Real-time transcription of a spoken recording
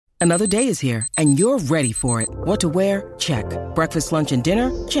Another day is here, and you're ready for it. What to wear? Check. Breakfast, lunch, and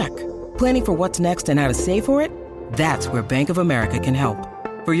dinner? Check. Planning for what's next and how to save for it? That's where Bank of America can help.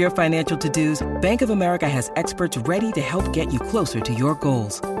 For your financial to-dos, Bank of America has experts ready to help get you closer to your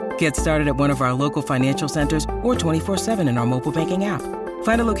goals. Get started at one of our local financial centers or 24/7 in our mobile banking app.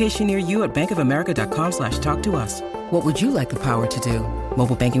 Find a location near you at bankofamerica.com/talktous. What would you like the power to do?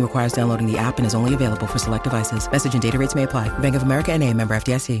 Mobile banking requires downloading the app and is only available for select devices. Message and data rates may apply. Bank of America N.A., member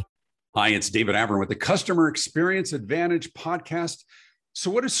FDIC. Hi, it's David Avern with the Customer Experience Advantage podcast. So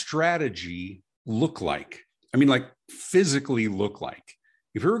what does strategy look like? I mean, like physically look like?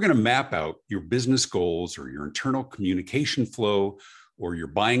 If you were going to map out your business goals or your internal communication flow or your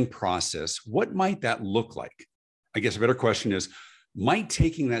buying process, what might that look like? I guess a better question is, might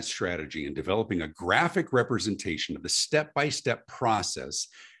taking that strategy and developing a graphic representation of the step-by-step process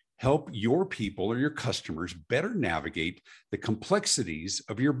help your people or your customers better navigate the complexities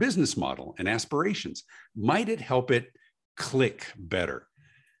of your business model and aspirations? Might it help it click better?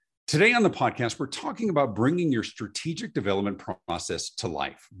 Today on the podcast, we're talking about bringing your strategic development process to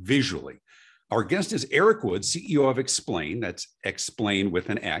life visually. Our guest is Aric Wood, CEO of XPLANE. That's XPLANE with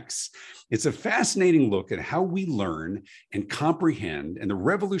an X. It's a fascinating look at how we learn and comprehend and the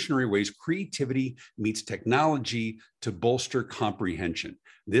revolutionary ways creativity meets technology to bolster comprehension.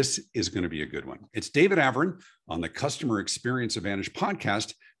 This is going to be a good one. It's David Avern on the Customer Experience Advantage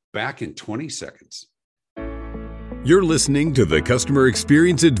podcast, back in 20 seconds. You're listening to the Customer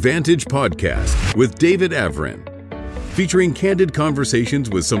Experience Advantage podcast with David Avern, featuring candid conversations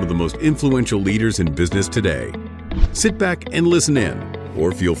with some of the most influential leaders in business today. Sit back and listen in,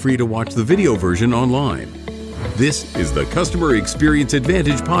 or feel free to watch the video version online. This is the Customer Experience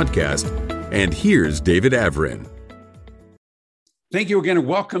Advantage podcast, and here's David Avern. Thank you again, and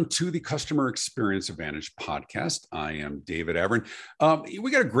welcome to the Customer Experience Advantage podcast. I am David Avern.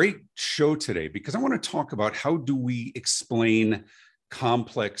 We got a great show today because I want to talk about how do we explain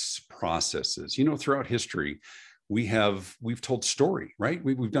complex processes. You know, throughout history, we've told story, right?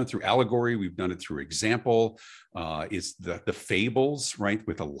 We've done it through allegory, we've done it through example. It's the fables, right,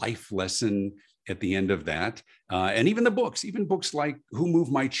 with a life lesson at the end of that, and even books like Who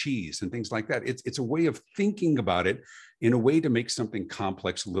Moved My Cheese and things like that. It's a way of thinking about it in a way to make something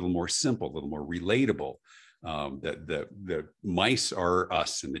complex a little more simple, a little more relatable. The mice are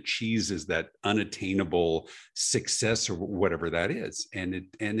us, and the cheese is that unattainable success or whatever that is, and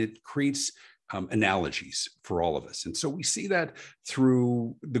it creates analogies for all of us. And so we see that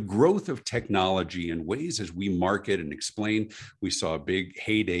through the growth of technology and ways as we market and explain. We saw a big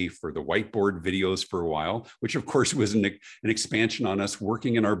heyday for the whiteboard videos for a while, which of course was an expansion on us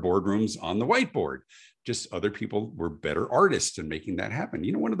working in our boardrooms on the whiteboard. Just other people were better artists in making that happen.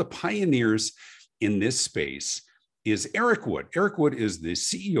 You know, one of the pioneers in this space is Aric Wood. Aric Wood is the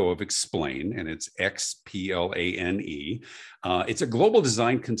CEO of XPLANE, and it's XPLANE. It's a global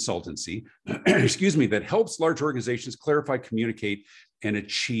design consultancy, that helps large organizations clarify, communicate, and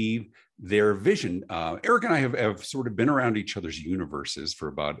achieve their vision. Aric and I have sort of been around each other's universes for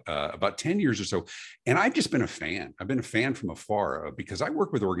about 10 years or so. And I've just been a fan. I've been a fan from afar because I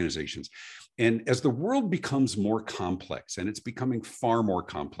work with organizations. And as the world becomes more complex, and it's becoming far more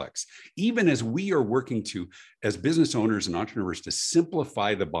complex, even as we are working as business owners and entrepreneurs, to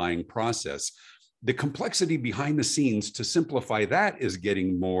simplify the buying process, the complexity behind the scenes to simplify that is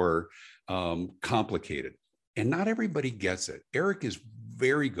getting more complicated. And not everybody gets it. Aric is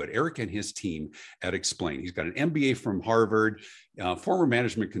very good. Aric and his team at XPLANE. He's got an MBA from Harvard, former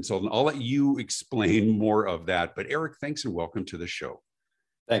management consultant. I'll let you explain more of that. But Aric, thanks and welcome to the show.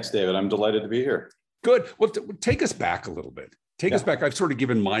 Thanks, David. I'm delighted to be here. Good. Well, take us back a little bit. Take us back. I've sort of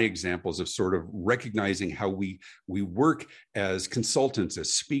given my examples of sort of recognizing how we work as consultants,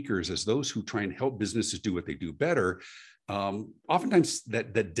 as speakers, as those who try and help businesses do what they do better. Oftentimes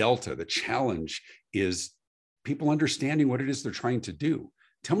that the delta, the challenge is people understanding what it is they're trying to do.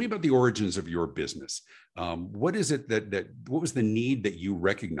 Tell me about the origins of your business. What is it what was the need that you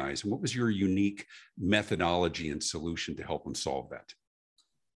recognized, and what was your unique methodology and solution to help them solve that?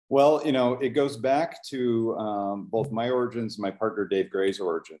 Well, you know, it goes back to both my origins and my partner Dave Gray's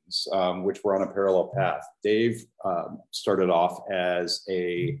origins, which were on a parallel path. Dave started off as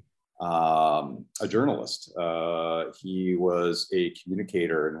a journalist. He was a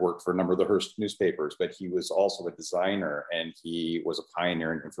communicator and worked for a number of the Hearst newspapers, but he was also a designer, and he was a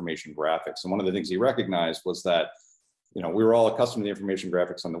pioneer in information graphics. And one of the things he recognized was that, you know, we were all accustomed to the information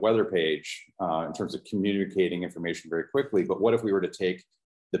graphics on the weather page in terms of communicating information very quickly. But what if we were to take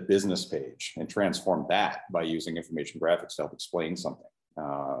the business page and transform that by using information graphics to help explain something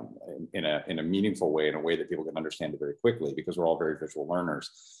in a meaningful way, in a way that people can understand it very quickly, because we're all very visual learners.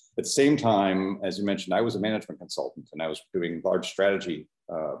 At the same time, as you mentioned, I was a management consultant and I was doing large strategy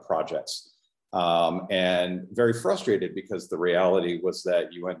projects, and very frustrated because the reality was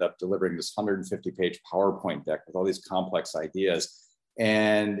that you end up delivering this 150-page PowerPoint deck with all these complex ideas,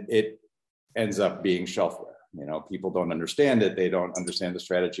 and it ends up being shelfware. You know, people don't understand it, they don't understand the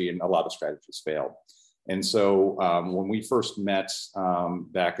strategy, and a lot of strategies failed. And so when we first met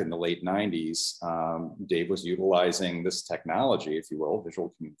back in the late 90s, Dave was utilizing this technology, if you will,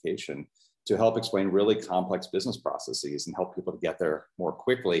 visual communication, to help explain really complex business processes and help people to get there more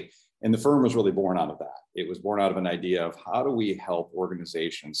quickly. And the firm was really born out of that. It was born out of an idea of how do we help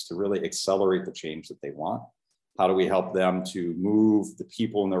organizations to really accelerate the change that they want? How do we help them to move the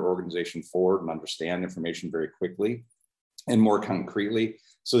people in their organization forward and understand information very quickly and more concretely,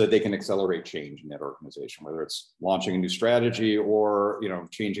 so that they can accelerate change in that organization, whether it's launching a new strategy or, you know,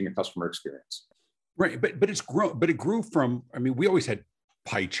 changing a customer experience. Right, but it's grown. But it grew from. I mean, we always had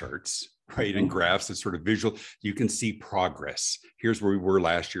pie charts, right, and graphs that sort of visual. You can see progress. Here's where we were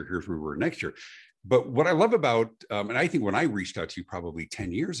last year. Here's where we were next year. But what I love about, and I think when I reached out to you probably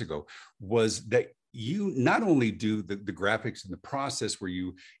 10 years ago, was that you not only do the graphics and the process where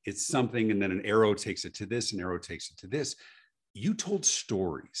it's something and then an arrow takes it to this, an arrow takes it to this. You told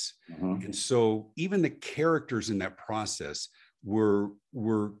stories. And so even the characters in that process were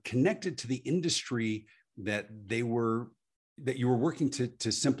connected to the industry that you were working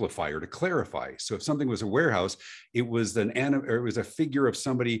to simplify or to clarify. So if something was a warehouse, it was a figure of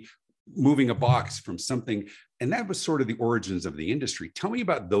somebody moving a box from something. And that was sort of the origins of the industry. Tell me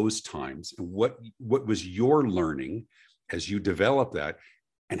about those times and what was your learning as you developed that,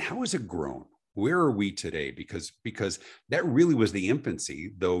 and how has it grown? Where are we today? Because that really was the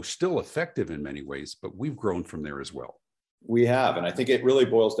infancy, though still effective in many ways, but we've grown from there as well. We have, and I think it really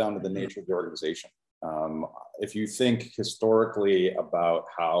boils down to the nature of the organization. If you think historically about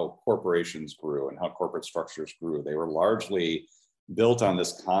how corporations grew and how corporate structures grew, they were largely built on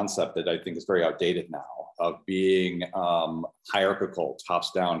this concept that I think is very outdated now of being hierarchical,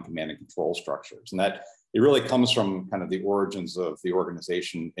 tops down command and control structures. And that it really comes from kind of the origins of the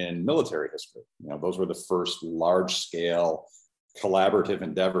organization in military history. You know, those were the first large scale collaborative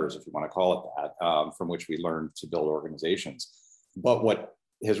endeavors, if you want to call it that, from which we learned to build organizations. But what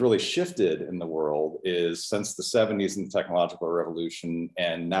has really shifted in the world is since the 70s and the technological revolution,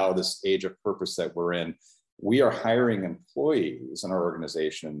 and now this age of purpose that we're in, we are hiring employees in our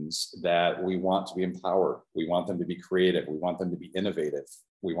organizations that we want to be empowered. We want them to be creative. We want them to be innovative.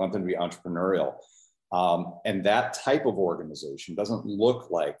 We want them to be entrepreneurial. And that type of organization doesn't look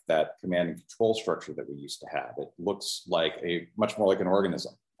like that command and control structure that we used to have. It looks like much more like an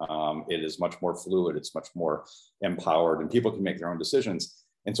organism. It is much more fluid. It's much more empowered, and people can make their own decisions.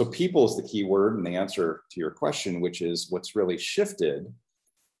 And so people is the key word and the answer to your question, which is what's really shifted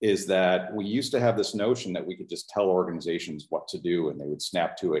is that we used to have this notion that we could just tell organizations what to do and they would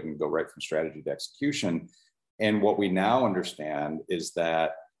snap to it and go right from strategy to execution. And what we now understand is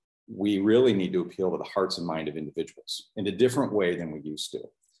that we really need to appeal to the hearts and mind of individuals in a different way than we used to.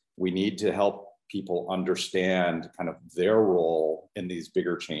 We need to help people understand kind of their role in these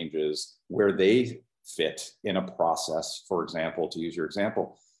bigger changes, where they fit in a process, for example, to use your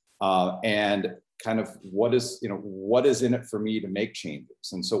example, and kind of what is in it for me to make changes.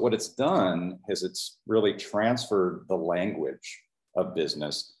 And so what it's done is it's really transferred the language of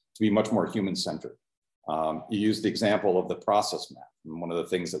business to be much more human-centered. You used the example of the process map. And one of the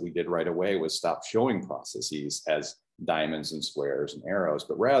things that we did right away was stop showing processes as diamonds and squares and arrows,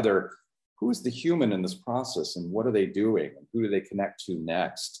 but rather, who's the human in this process and what are they doing? And who do they connect to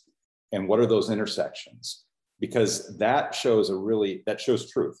next? And what are those intersections? Because that shows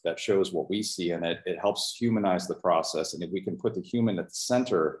truth, that shows what we see, and it helps humanize the process. And if we can put the human at the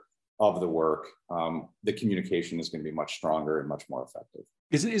center of the work, the communication is going to be much stronger and much more effective.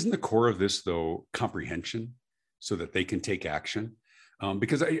 Isn't the core of this, though, comprehension so that they can take action?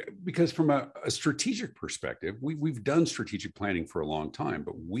 Because from a strategic perspective, we've done strategic planning for a long time,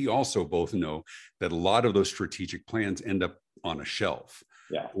 but we also both know that a lot of those strategic plans end up on a shelf.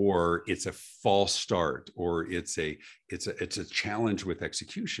 Yeah. Or it's a false start, or it's a challenge with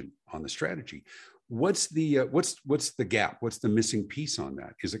execution on the strategy. What's the gap? What's the missing piece on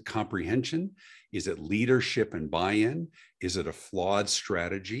that? Is it comprehension? Is it leadership and buy-in? Is it a flawed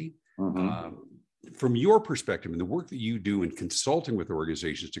strategy? From your perspective and the work that you do in consulting with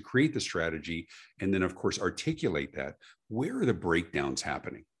organizations to create the strategy and then, of course, articulate that, where are the breakdowns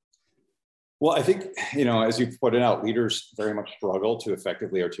happening? Well, I think, as you pointed out, leaders very much struggle to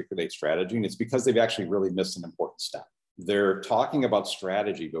effectively articulate strategy, and it's because they've actually really missed an important step. They're talking about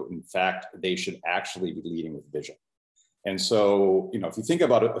strategy, but in fact, they should actually be leading with vision. And so, if you think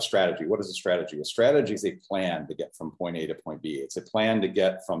about a strategy, what is a strategy? A strategy is a plan to get from point A to point B. It's a plan to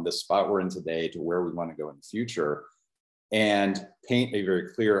get from the spot we're in today to where we want to go in the future, and paint a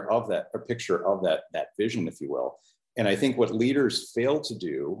very clear picture of that vision, if you will. And I think what leaders fail to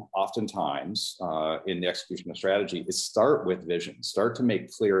do oftentimes in the execution of strategy is start with vision, start to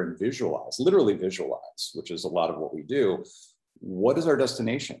make clear and visualize, literally visualize, which is a lot of what we do. What is our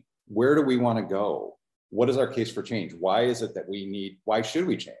destination? Where do we want to go? What is our case for change? Why is it that why should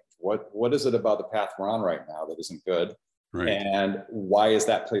we change? What is it about the path we're on right now that isn't good? Right. And why is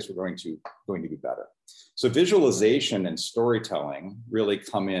that place we're going to be better? So visualization and storytelling really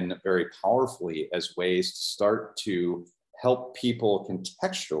come in very powerfully as ways to start to help people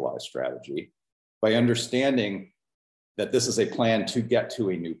contextualize strategy by understanding that this is a plan to get to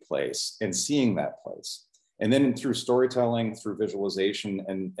a new place and seeing that place. And then through storytelling, through visualization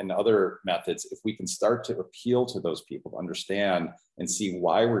and other methods, if we can start to appeal to those people to understand and see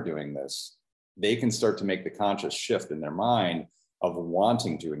why we're doing this, they can start to make the conscious shift in their mind of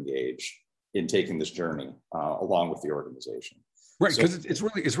wanting to engage in taking this journey along with the organization. Right, because it's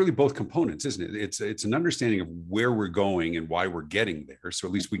really both components, isn't it? It's an understanding of where we're going and why we're getting there, so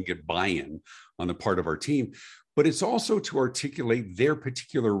at least we can get buy-in on the part of our team. But it's also to articulate their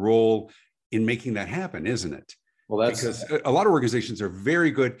particular role in making that happen, isn't it? Well, because a lot of organizations are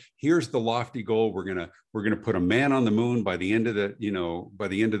very good. Here's the lofty goal. We're gonna put a man on the moon by the end of the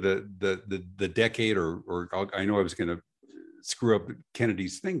decade, or I know I was gonna screw up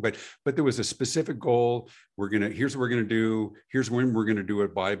Kennedy's thing, but there was a specific goal. Here's what we're gonna do. Here's when we're gonna do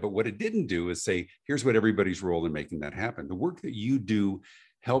it by. But what it didn't do is say, here's what everybody's role in making that happen. The work that you do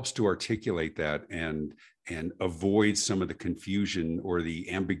helps to articulate that and avoid some of the confusion or the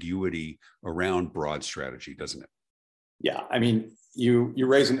ambiguity around broad strategy, doesn't it? Yeah, I mean, you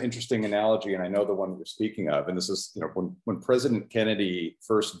raise an interesting analogy, and I know the one you're speaking of. And this is, when President Kennedy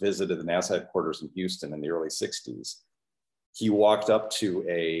first visited the NASA headquarters in Houston in the early '60s, he walked up to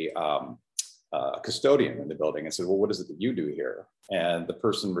a custodian in the building and said, "Well, what is it that you do here?" And the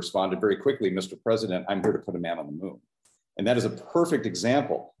person responded very quickly, "Mr. President, I'm here to put a man on the moon." And that is a perfect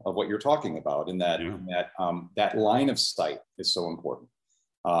example of what you're talking about. In that, that line of sight is so important.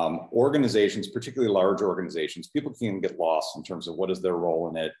 Organizations, particularly large organizations, people can get lost in terms of what is their role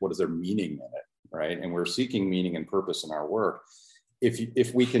in it, what is their meaning in it, right? And we're seeking meaning and purpose in our work.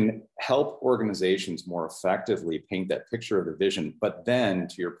 If we can help organizations more effectively paint that picture of the vision, but then,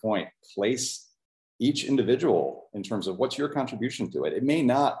 to your point, place each individual in terms of what's your contribution to it. It may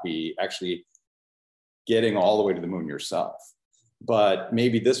not be actually getting all the way to the moon yourself, but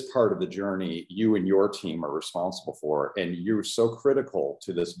maybe this part of the journey you and your team are responsible for, and you're so critical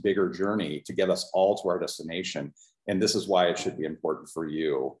to this bigger journey to get us all to our destination. And this is why it should be important for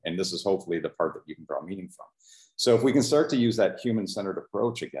you. And this is hopefully the part that you can draw meaning from. So if we can start to use that human-centered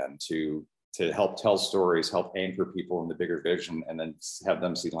approach again to help tell stories, help anchor people in the bigger vision, and then have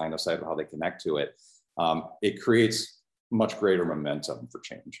them see line of sight of how they connect to it, it creates much greater momentum for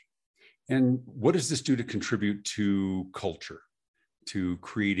change. And what does this do to contribute to culture, to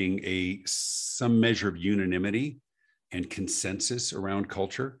creating some measure of unanimity and consensus around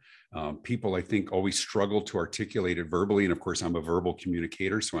culture? People, I think, always struggle to articulate it verbally. And of course, I'm a verbal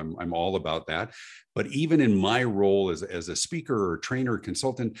communicator, so I'm all about that. But even in my role as a speaker or trainer or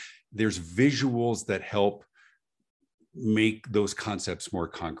consultant, there's visuals that help make those concepts more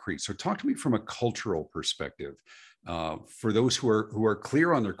concrete. So talk to me from a cultural perspective. For those who are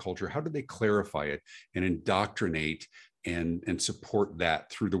clear on their culture, how do they clarify it and indoctrinate and support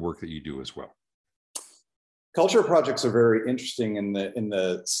that through the work that you do as well? Culture projects are very interesting in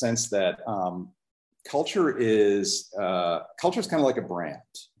the sense that culture is kind of like a brand.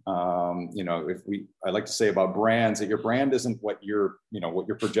 I like to say about brands that your brand isn't what you're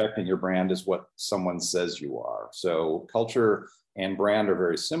projecting. Your brand is what someone says you are. So culture and brand are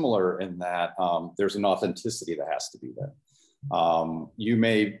very similar in that there's an authenticity that has to be there. You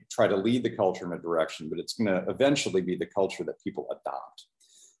may try to lead the culture in a direction, but it's going to eventually be the culture that people adopt.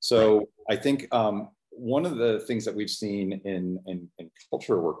 So I think one of the things that we've seen in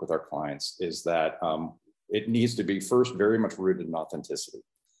culture work with our clients is that it needs to be first very much rooted in authenticity.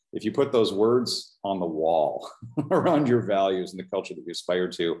 If you put those words on the wall around your values and the culture that you aspire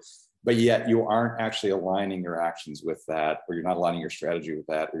to, but yet you aren't actually aligning your actions with that, or you're not aligning your strategy with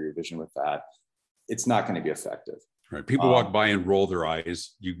that, or your vision with that, it's not going to be effective. Right. People walk by and roll their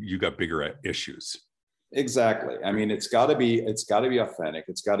eyes. You got bigger issues. Exactly. I mean, it's got to be authentic.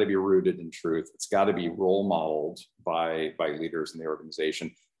 It's got to be rooted in truth. It's got to be role modeled by leaders in the organization.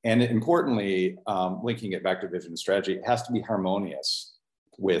 And importantly, linking it back to vision and strategy, it has to be harmonious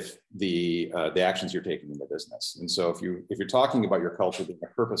with the actions you're taking in the business. And so if you're talking about your culture being a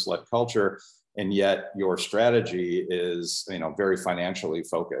purpose-led culture, and yet your strategy is very financially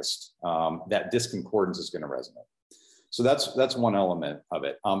focused, that disconcordance is going to resonate. So that's one element of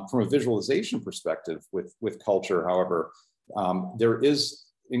it. From a visualization perspective with culture, however, there is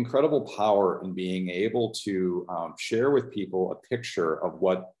incredible power in being able to share with people a picture of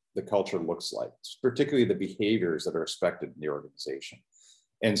what the culture looks like, particularly the behaviors that are expected in the organization.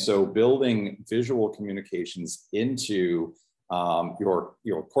 And so building visual communications into your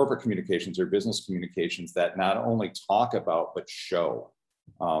corporate communications or business communications that not only talk about, but show.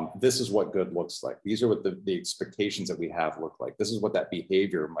 This is what good looks like. These are what the expectations that we have look like. This is what that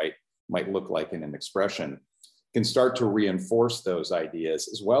behavior might look like in an expression. Can start to reinforce those ideas,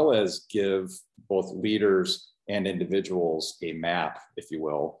 as well as give both leaders and individuals a map, if you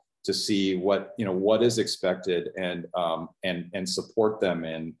will, to see what is expected and support them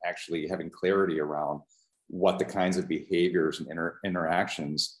in actually having clarity around what the kinds of behaviors and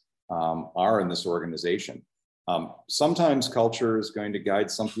interactions are in this organization. Sometimes culture is going to guide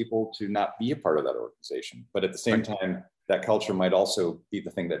some people to not be a part of that organization, but at the same time, that culture might also be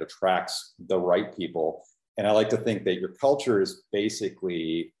the thing that attracts the right people. And I like to think that your culture is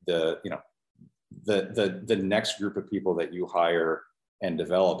basically the next group of people that you hire and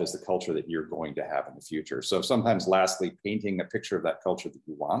develop is the culture that you're going to have in the future. So sometimes, lastly, painting a picture of that culture that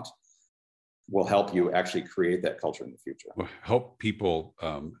you want will help you actually create that culture in the future. Well, help people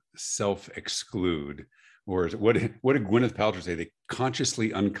self-exclude, or what did Gwyneth Paltrow say? They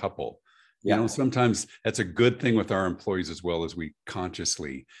consciously uncouple. Yeah. Sometimes that's a good thing with our employees, as well as we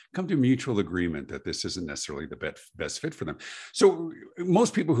consciously come to mutual agreement that this isn't necessarily the best fit for them. So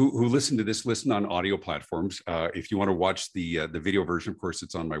most people who listen to this listen on audio platforms. If you want to watch the video version, of course,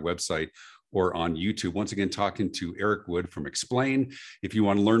 it's on my website or on YouTube. Once again, talking to Aric Wood from XPLANE. If you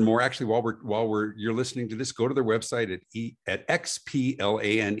want to learn more, actually, while you're listening to this, go to their website at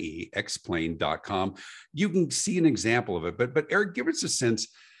XPLANE, XPLANE.com. You can see an example of it. But Aric, give us a sense.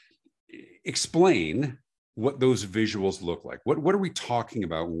 Explain what those visuals look like. What are we talking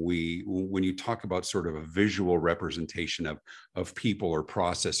about when you talk about sort of a visual representation of people or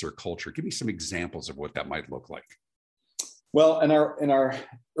process or culture? Give me some examples of what that might look like. Well, in our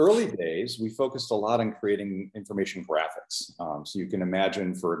early days, we focused a lot on creating information graphics. So you can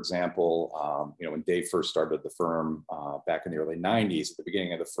imagine, for example, when Dave first started the firm back in the early 90s, at the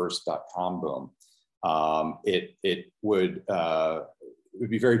beginning of the first .com boom, it would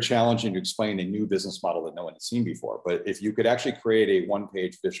be very challenging to explain a new business model that no one had seen before. But if you could actually create a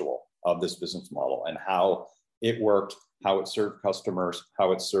one-page visual of this business model and how it worked, how it served customers,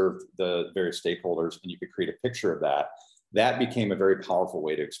 how it served the various stakeholders, and you could create a picture of that, that became a very powerful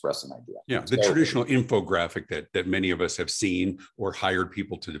way to express an idea. Yeah, the traditional infographic that many of us have seen or hired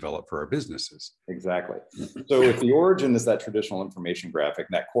people to develop for our businesses. Exactly. So if the origin is that traditional information graphic,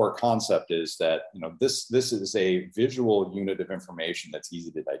 and that core concept is that this is a visual unit of information that's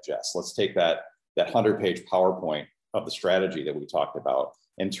easy to digest. Let's take that 100-page PowerPoint of the strategy that we talked about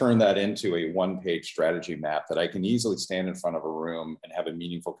and turn that into a one-page strategy map that I can easily stand in front of a room and have a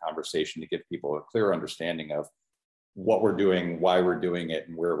meaningful conversation to give people a clear understanding of what we're doing, why we're doing it,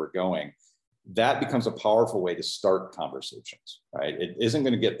 and where we're going. That becomes a powerful way to start conversations, right? It isn't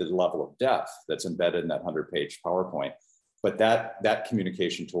going to get the level of depth that's embedded in that 100-page PowerPoint, but that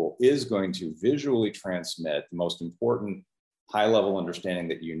communication tool is going to visually transmit the most important high-level understanding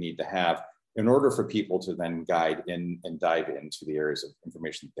that you need to have in order for people to then guide in and dive into the areas of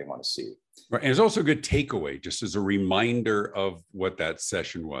information that they want to see. Right. And it's also a good takeaway, just as a reminder of what that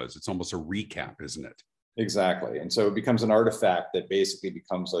session was. It's almost a recap, isn't it? Exactly. And so it becomes an artifact that basically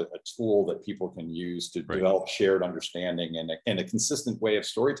becomes a tool that people can use to develop shared understanding and a consistent way of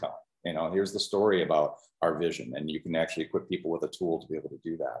storytelling. Here's the story about our vision, and you can actually equip people with a tool to be able to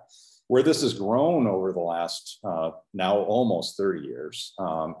do that. Where this has grown over the last now almost 30 years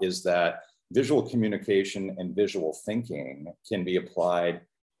is that visual communication and visual thinking can be applied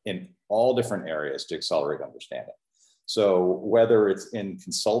in all different areas to accelerate understanding. So whether it's in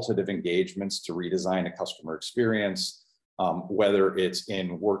consultative engagements to redesign a customer experience, whether it's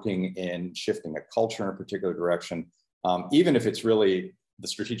in working in shifting a culture in a particular direction, even if it's really the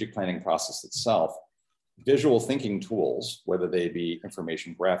strategic planning process itself, visual thinking tools, whether they be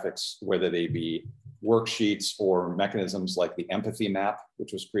information graphics, whether they be worksheets or mechanisms like the empathy map,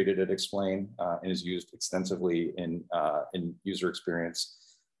 which was created at XPLANE and is used extensively in user experience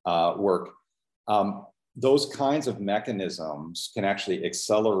work. Those kinds of mechanisms can actually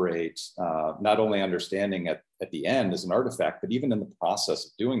accelerate not only understanding at the end as an artifact, but even in the process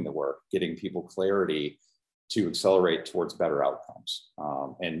of doing the work, getting people clarity to accelerate towards better outcomes.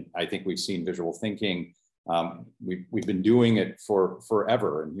 And I think we've seen visual thinking. We've been doing it for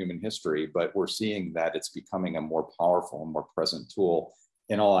forever in human history, but we're seeing that it's becoming a more powerful and more present tool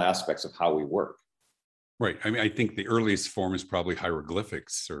in all aspects of how we work. Right. I mean, I think the earliest form is probably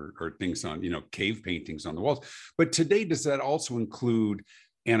hieroglyphics or things on, cave paintings on the walls. But today, does that also include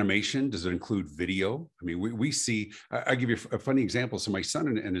animation? Does it include video? I mean, we see, I'll give you a funny example. So my son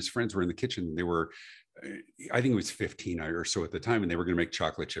and his friends were in the kitchen. They were, I think it was 15 or so at the time, and they were going to make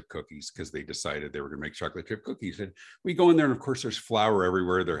chocolate chip cookies because they decided they were going to make chocolate chip cookies. And we go in there, and of course, there's flour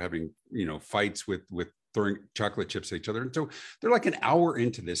everywhere. They're having, fights with throwing chocolate chips at each other. And so they're like an hour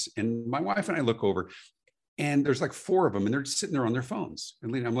into this, and my wife and I look over, and there's like 4 of them, and they're just sitting there on their phones.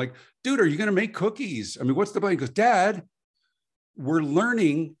 And I'm like, dude, are you going to make cookies? I mean, what's the plan? He goes, Dad, we're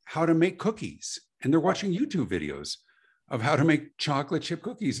learning how to make cookies. And they're watching YouTube videos of how to make chocolate chip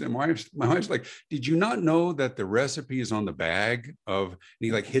cookies. And my wife's like, did you not know that the recipe is on the bag of, and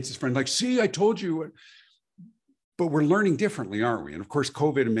he like hits his friend, like, see, I told you. But we're learning differently, aren't we? And of course,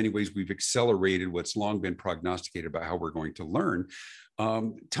 COVID, in many ways, we've accelerated what's long been prognosticated about how we're going to learn.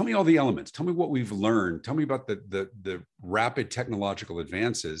 Tell me all the elements. Tell me what we've learned. Tell me about the rapid technological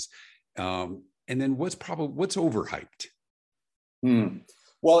advances. And then what's overhyped?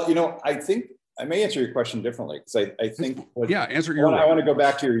 Well, I think I may answer your question differently, because I think answer your I want to go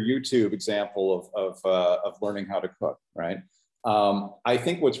back to your YouTube example of learning how to cook, right? I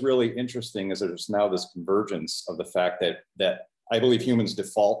think what's really interesting is there's now this convergence of the fact that I believe humans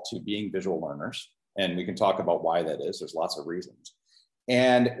default to being visual learners, and we can talk about why that is. There's lots of reasons,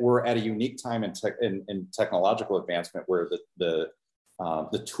 and we're at a unique time in technological advancement where the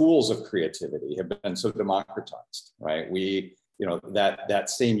tools of creativity have been so democratized, right? That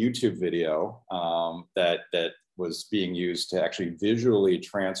same YouTube video that was being used to actually visually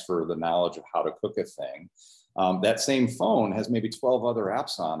transfer the knowledge of how to cook a thing. That same phone has maybe 12 other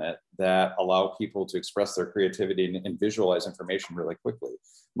apps on it that allow people to express their creativity and visualize information really quickly.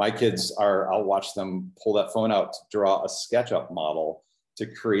 My kids I'll watch them pull that phone out to draw a SketchUp model to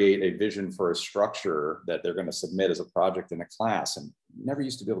create a vision for a structure that they're going to submit as a project in a class, and never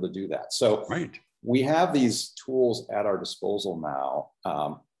used to be able to do that. So right. We have these tools at our disposal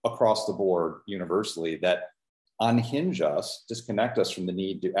now across the board universally that unhinge us, disconnect us from the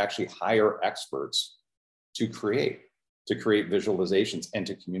need to actually hire experts to create visualizations and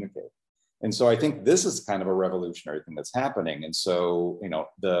to communicate. And so I think this is kind of a revolutionary thing that's happening. And so,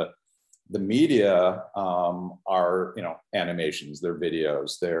 the media are, animations, they're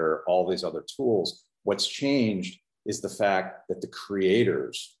videos, they're all these other tools. What's changed is the fact that the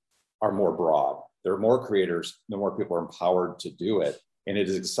creators are more broad. There are more creators, the more people are empowered to do it. And it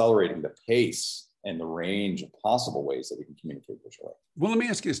is accelerating the pace and the range of possible ways that we can communicate visually. Well, let me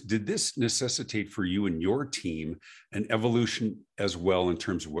ask you this. Did this necessitate for you and your team an evolution as well in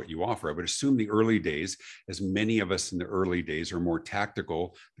terms of what you offer? I would assume the early days, as many of us in the early days are more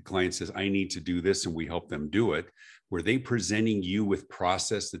tactical. The client says, I need to do this, and we help them do it. Were they presenting you with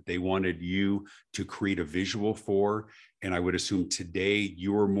process that they wanted you to create a visual for? And I would assume today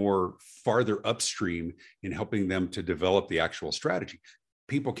you're more farther upstream in helping them to develop the actual strategy.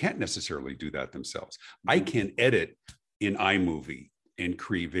 People can't necessarily do that themselves. I can edit in iMovie and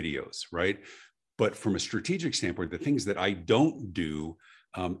create videos, right? But from a strategic standpoint, the things that I don't do,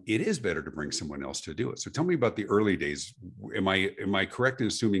 it is better to bring someone else to do it. So tell me about the early days. Am I correct in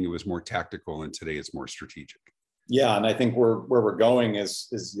assuming it was more tactical and today it's more strategic? Yeah, and I think where we're going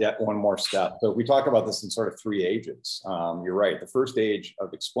is yet one more step. So we talk about this in sort of 3 ages. You're right. The first age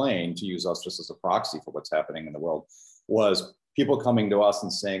of XPLANE, to use us just as a proxy for what's happening in the world, was people coming to us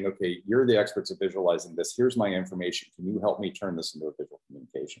and saying, okay, you're the experts at visualizing this. Here's my information. Can you help me turn this into a visual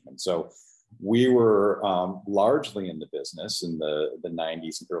communication? And so we were largely in the business in the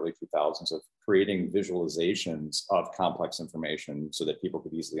 90s and early 2000s of creating visualizations of complex information so that people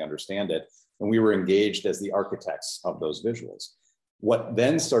could easily understand it. And we were engaged as the architects of those visuals. What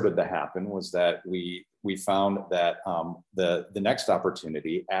then started to happen was that we found that the next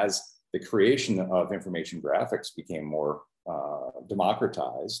opportunity, as the creation of information graphics became more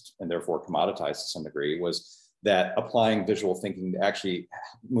democratized and therefore commoditized to some degree, was that applying visual thinking to actually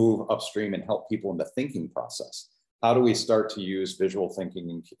move upstream and help people in the thinking process. How do we start to use visual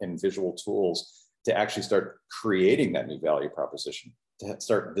thinking and visual tools to actually start creating that new value proposition, to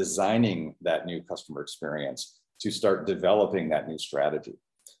start designing that new customer experience, to start developing that new strategy?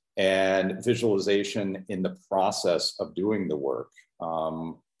 And visualization in the process of doing the work,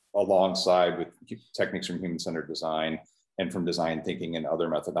 alongside with techniques from human-centered design and from design thinking and other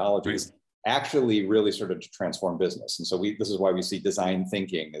methodologies, actually really started to transform business. And so this is why we see design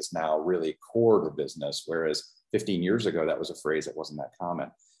thinking is now really core to business, whereas 15 years ago, that was a phrase that wasn't that common.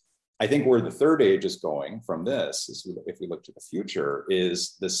 I think where the third age is going from this, if we look to the future,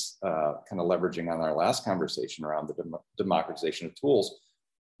 is this kind of leveraging on our last conversation around the democratization of tools.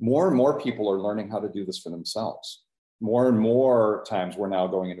 More and more people are learning how to do this for themselves. More and more times we're now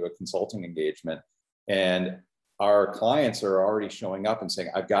going into a consulting engagement, and our clients are already showing up and saying,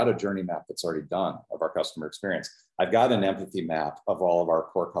 I've got a journey map that's already done of our customer experience. I've got an empathy map of all of our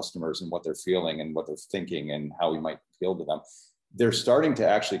core customers and what they're feeling and what they're thinking and how we might appeal to them. They're starting to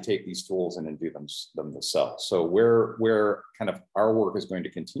actually take these tools and do them themselves. So where kind of our work is going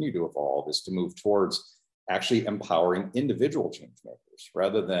to continue to evolve is to move towards actually empowering individual change makers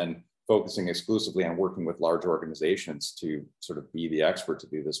rather than focusing exclusively on working with large organizations to sort of be the expert to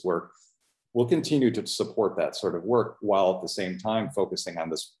do this work. We'll continue to support that sort of work while at the same time focusing on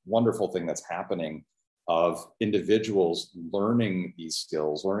this wonderful thing that's happening of individuals learning these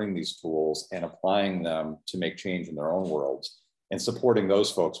skills, learning these tools, and applying them to make change in their own worlds, and supporting those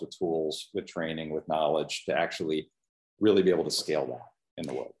folks with tools, with training, with knowledge to actually really be able to scale that in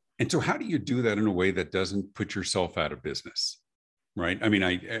the world. And so how do you do that in a way that doesn't put yourself out of business, right? I mean,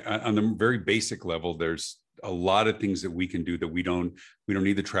 on the very basic level, there's a lot of things that we can do that we don't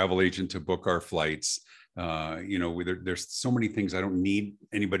need the travel agent to book our flights. There's so many things. I don't need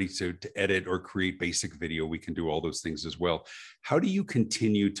anybody to edit or create basic video. We can do all those things as well. How do you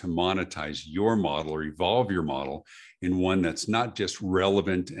continue to monetize your model or evolve your model in one that's not just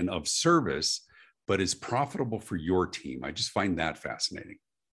relevant and of service, but is profitable for your team? I just find that fascinating.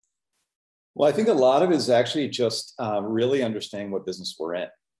 Well, I think a lot of it is actually just really understanding what business we're in.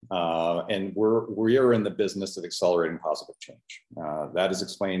 And we are in the business of accelerating positive change. That is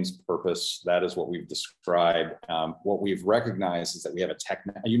XPLANE's purpose. That is what we've described. What we've recognized is that we have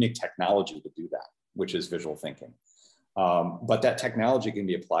a unique technology to do that, which is visual thinking. But that technology can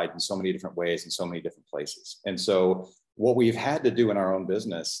be applied in so many different ways in so many different places. And so what we've had to do in our own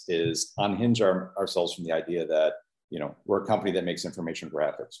business is unhinge ourselves from the idea that, we're a company that makes information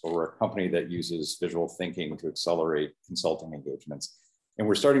graphics, or we're a company that uses visual thinking to accelerate consulting engagements. And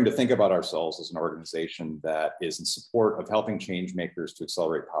we're starting to think about ourselves as an organization that is in support of helping change makers to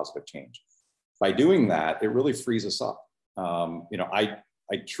accelerate positive change. By doing that, it really frees us up. I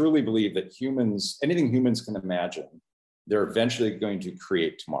truly believe that anything humans can imagine, they're eventually going to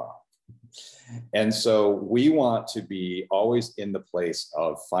create tomorrow. And so we want to be always in the place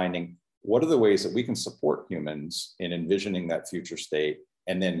of finding what are the ways that we can support humans in envisioning that future state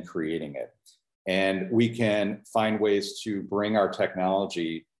and then creating it. And we can find ways to bring our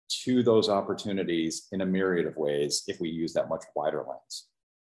technology to those opportunities in a myriad of ways if we use that much wider lens.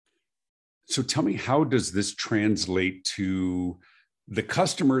 So tell me, how does this translate to the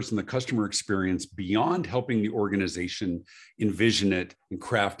customers and the customer experience beyond helping the organization envision it and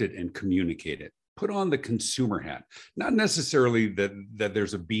craft it and communicate it? Put on the consumer hat, not necessarily that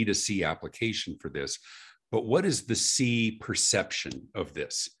there's a B2C application for this, but what is the C perception of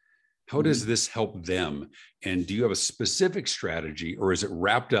this? How does this help them? And do you have a specific strategy, or is it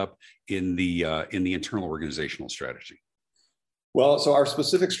wrapped up in the internal organizational strategy? Well, so our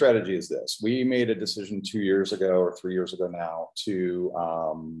specific strategy is this. We made a decision 2 years ago or 3 years ago now to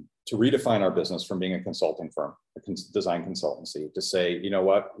redefine our business from being a consulting firm, a design consultancy, to say, you know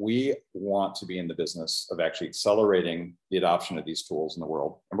what, we want to be in the business of actually accelerating the adoption of these tools in the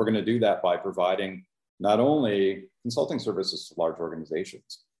world. And we're going to do that by providing not only consulting services to large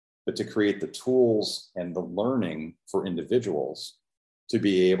organizations, but to create the tools and the learning for individuals to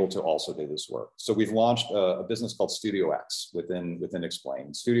be able to also do this work. So we've launched a business called Studio X within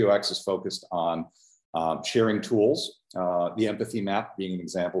XPLANE. Studio X is focused on sharing tools, the empathy map being an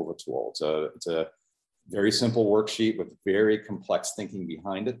example of a tool. It's a very simple worksheet with very complex thinking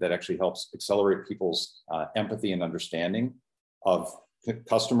behind it that actually helps accelerate people's empathy and understanding of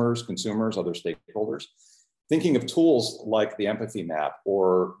customers, consumers, other stakeholders. Thinking of tools like the empathy map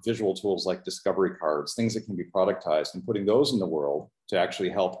or visual tools like discovery cards, things that can be productized, and putting those in the world to actually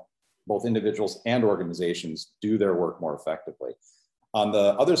help both individuals and organizations do their work more effectively. On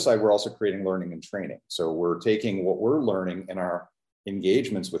the other side, we're also creating learning and training. So we're taking what we're learning in our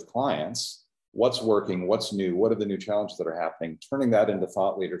engagements with clients, what's working, what's new, what are the new challenges that are happening, turning that into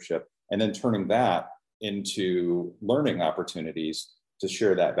thought leadership, and then turning that into learning opportunities to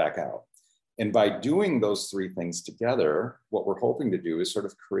share that back out. And by doing those three things together, what we're hoping to do is sort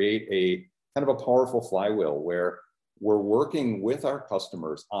of create a kind of a powerful flywheel where we're working with our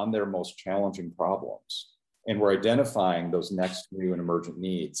customers on their most challenging problems. And we're identifying those next new and emergent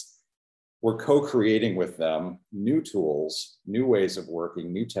needs. We're co-creating with them new tools, new ways of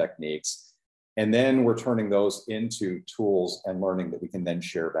working, new techniques, And then we're turning those into tools and learning that we can then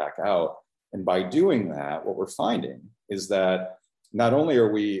share back out. And by doing that, what we're finding is that not only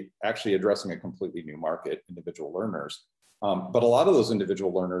are we actually addressing a completely new market, individual learners, but a lot of those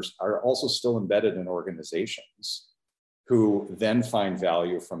individual learners are also still embedded in organizations who then find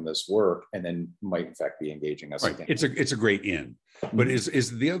value from this work and then might in fact be engaging us again. It's a great in. But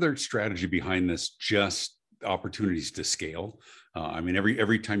is the other strategy behind this just opportunities to scale? I mean,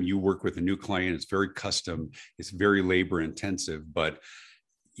 every time you work with a new client, it's very custom, it's very labor intensive, but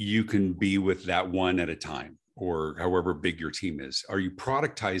you can be with that one at a time, or however big your team is. Are you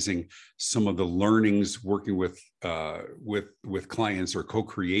productizing some of the learnings working with clients or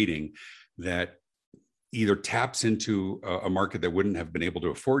co-creating that either taps into a market that wouldn't have been able to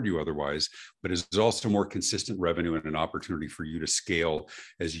afford you otherwise, but is also more consistent revenue and an opportunity for you to scale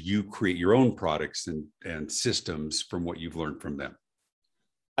as you create your own products and systems from what you've learned from them?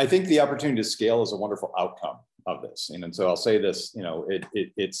 I think the opportunity to scale is a wonderful outcome of this. And so I'll say this,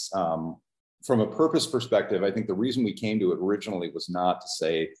 it's from a purpose perspective, I think the reason we came to it originally was not to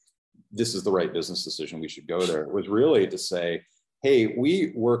say, this is the right business decision, we should go there. It was really to say, hey,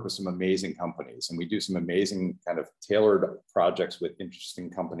 we work with some amazing companies and we do some amazing kind of tailored projects with interesting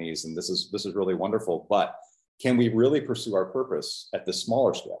companies. And this is really wonderful, but can we really pursue our purpose at this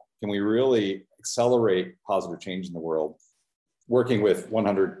smaller scale? Can we really accelerate positive change in the world working with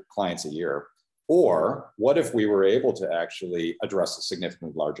 100 clients a year? Or what if we were able to actually address a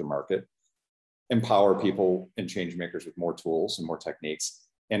significantly larger market, empower people and change makers with more tools and more techniques,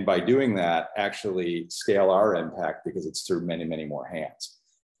 and by doing that, actually scale our impact because it's through many, many more hands.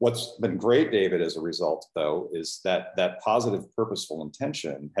 What's been great, David, as a result, though, is that positive, purposeful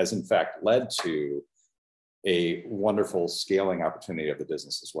intention has in fact led to a wonderful scaling opportunity of the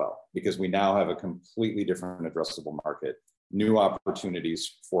business as well, because we now have a completely different addressable market, new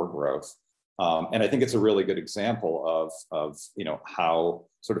opportunities for growth. And I think it's a really good example of how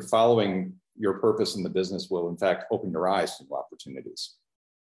sort of following your purpose in the business will in fact open your eyes to new opportunities.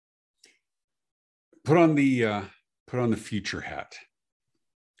 Put on the future hat.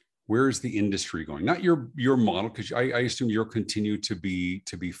 Where is the industry going? Not your model, because I assume you'll continue to be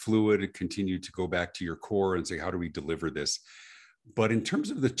fluid, continue to go back to your core and say, how do we deliver this? But in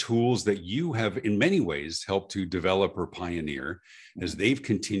terms of the tools that you have in many ways helped to develop or pioneer as they've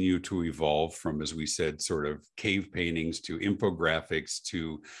continued to evolve from, as we said, sort of cave paintings to infographics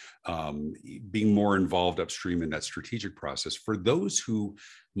to being more involved upstream in that strategic process, for those who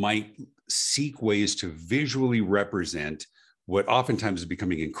might seek ways to visually represent what oftentimes is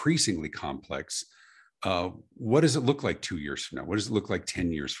becoming increasingly complex, what does it look like 2 years from now? What does it look like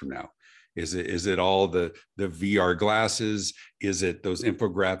 10 years from now? Is it all the VR glasses? Is it those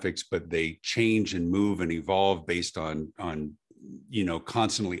infographics, but they change and move and evolve based on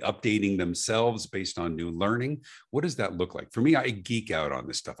constantly updating themselves based on new learning? What does that look like? For me, I geek out on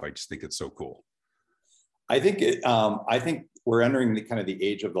this stuff. I just think it's so cool. I think we're entering the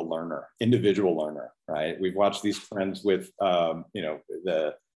age of the learner, individual learner, right? We've watched these trends with,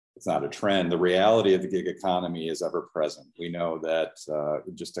 it's not a trend. The reality of the gig economy is ever present. We know that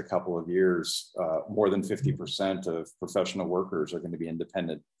in just a couple of years, more than 50% of professional workers are going to be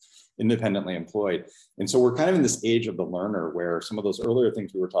independently employed. And so we're kind of in this age of the learner where some of those earlier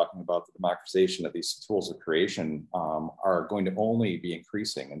things we were talking about, the democratization of these tools of creation, are going to only be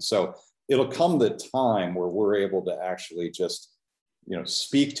increasing. And so it'll come the time where we're able to actually just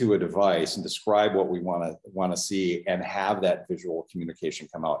speak to a device and describe what we want to see and have that visual communication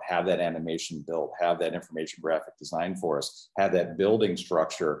come out, have that animation built, have that information graphic design for us, have that building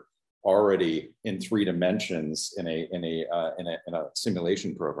structure already in 3 dimensions in a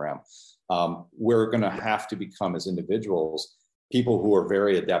simulation program. We're going to have to become, as individuals, people who are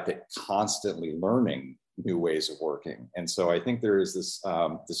very adept at constantly learning new ways of working. And so I think there is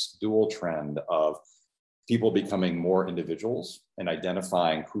this dual trend of people becoming more individuals and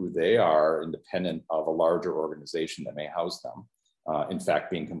identifying who they are independent of a larger organization that may house them. In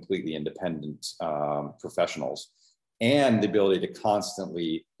fact, being completely independent professionals, and the ability to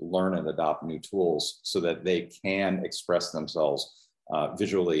constantly learn and adopt new tools so that they can express themselves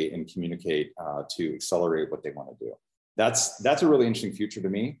visually and communicate to accelerate what they want to do. That's a really interesting future to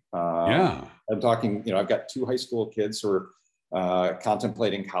me. Yeah. I'm talking, I've got 2 high school kids who are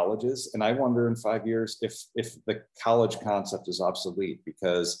contemplating colleges. And I wonder in 5 years if the college concept is obsolete,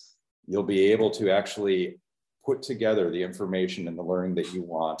 because you'll be able to actually put together the information and the learning that you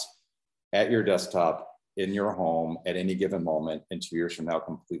want at your desktop, in your home, at any given moment, and 2 years from now,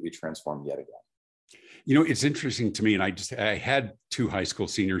 completely transform yet again. You know, it's interesting to me, and I had two high school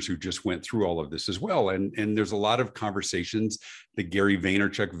seniors who just went through all of this as well. And there's a lot of conversations, the Gary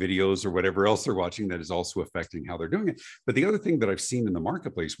Vaynerchuk videos or whatever else they're watching that is also affecting how they're doing it. But the other thing that I've seen in the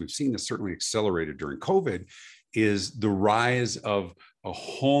marketplace, we've seen this certainly accelerated during COVID, is the rise of a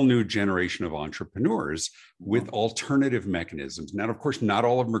whole new generation of entrepreneurs with alternative mechanisms. Now, of course, not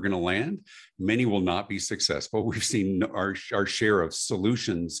all of them are going to land. Many will not be successful. We've seen our share of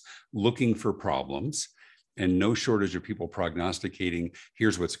solutions looking for problems, and no shortage of people prognosticating,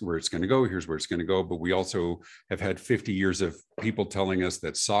 here's where it's going to go, here's where it's going to go. But we also have had 50 years of people telling us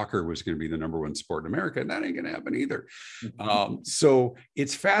that soccer was going to be the number one sport in America, and that ain't going to happen either. So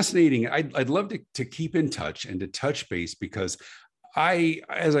it's fascinating. I'd love to keep in touch and to touch base, because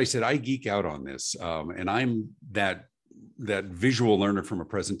as I said, I geek out on this, and I'm that visual learner from a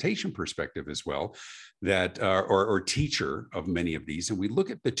presentation perspective as well, that or teacher of many of these. And we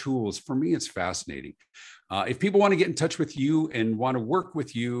look at the tools. For me, it's fascinating. If people want to get in touch with you and want to work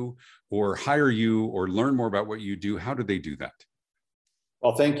with you or hire you or learn more about what you do, how do they do that?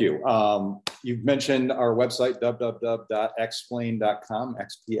 Well, thank you. You've mentioned our website, www.xplane.com,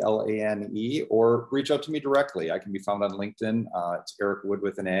 XPLANE, or reach out to me directly. I can be found on LinkedIn. It's Aric Wood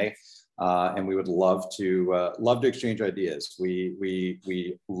with an A. And we would love to exchange ideas.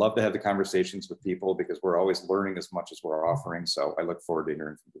 We love to have the conversations with people, because we're always learning as much as we're offering. So I look forward to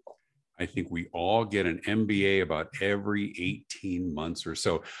hearing from people. I think we all get an MBA about every 18 months or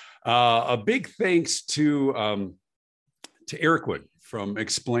so. A big thanks to Aric Wood from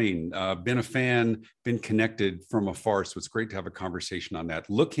XPLANE. Been a fan, been connected from afar. So it's great to have a conversation on that.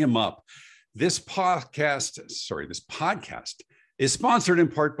 Look him up. This podcast is sponsored in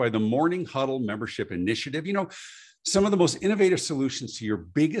part by the Morning Huddle Membership Initiative. You know, some of the most innovative solutions to your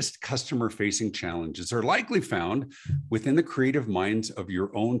biggest customer-facing challenges are likely found within the creative minds of your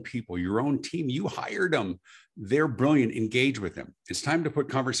own people, your own team. You hired them. They're brilliant. Engage with them. It's time to put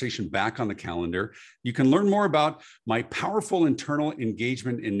conversation back on the calendar. You can learn more about my powerful internal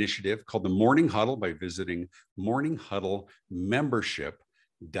engagement initiative called the Morning Huddle by visiting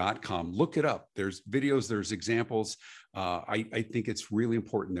morninghuddlemembership.com. Look it up. There's videos, there's examples. I think it's really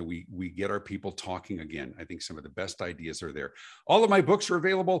important that we get our people talking again. I think some of the best ideas are there. All of my books are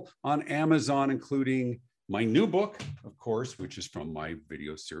available on Amazon, including my new book, of course, which is from my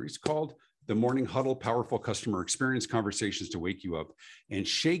video series called The Morning Huddle, Powerful Customer Experience Conversations to Wake You Up and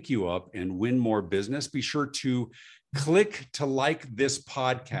Shake You Up and Win More Business. Be sure to click to like this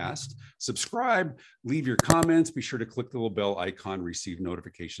podcast, subscribe, leave your comments. Be sure to click the little bell icon, receive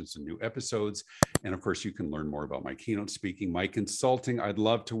notifications of new episodes. And of course, you can learn more about my keynote speaking, my consulting. I'd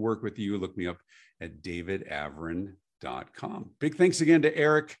love to work with you. Look me up at davidavrin.com. Big thanks again to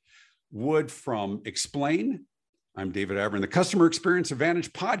Aric Wood from XPLANE. I'm David Avrin, the Customer Experience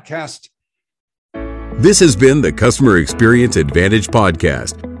Advantage Podcast. This has been the Customer Experience Advantage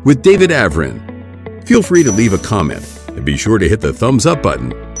Podcast with David Avrin. Feel free to leave a comment and be sure to hit the thumbs up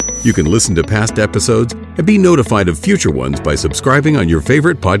button. You can listen to past episodes and be notified of future ones by subscribing on your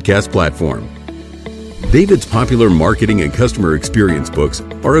favorite podcast platform. David's popular marketing and customer experience books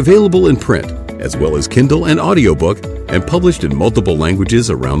are available in print, as well as Kindle and audiobook, and published in multiple languages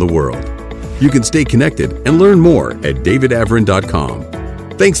around the world. You can stay connected and learn more at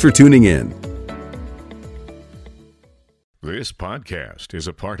davidavrin.com. Thanks for tuning in. This podcast is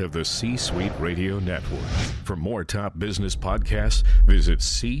a part of the C-Suite Radio Network. For more top business podcasts, visit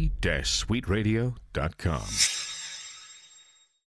c-suiteradio.com.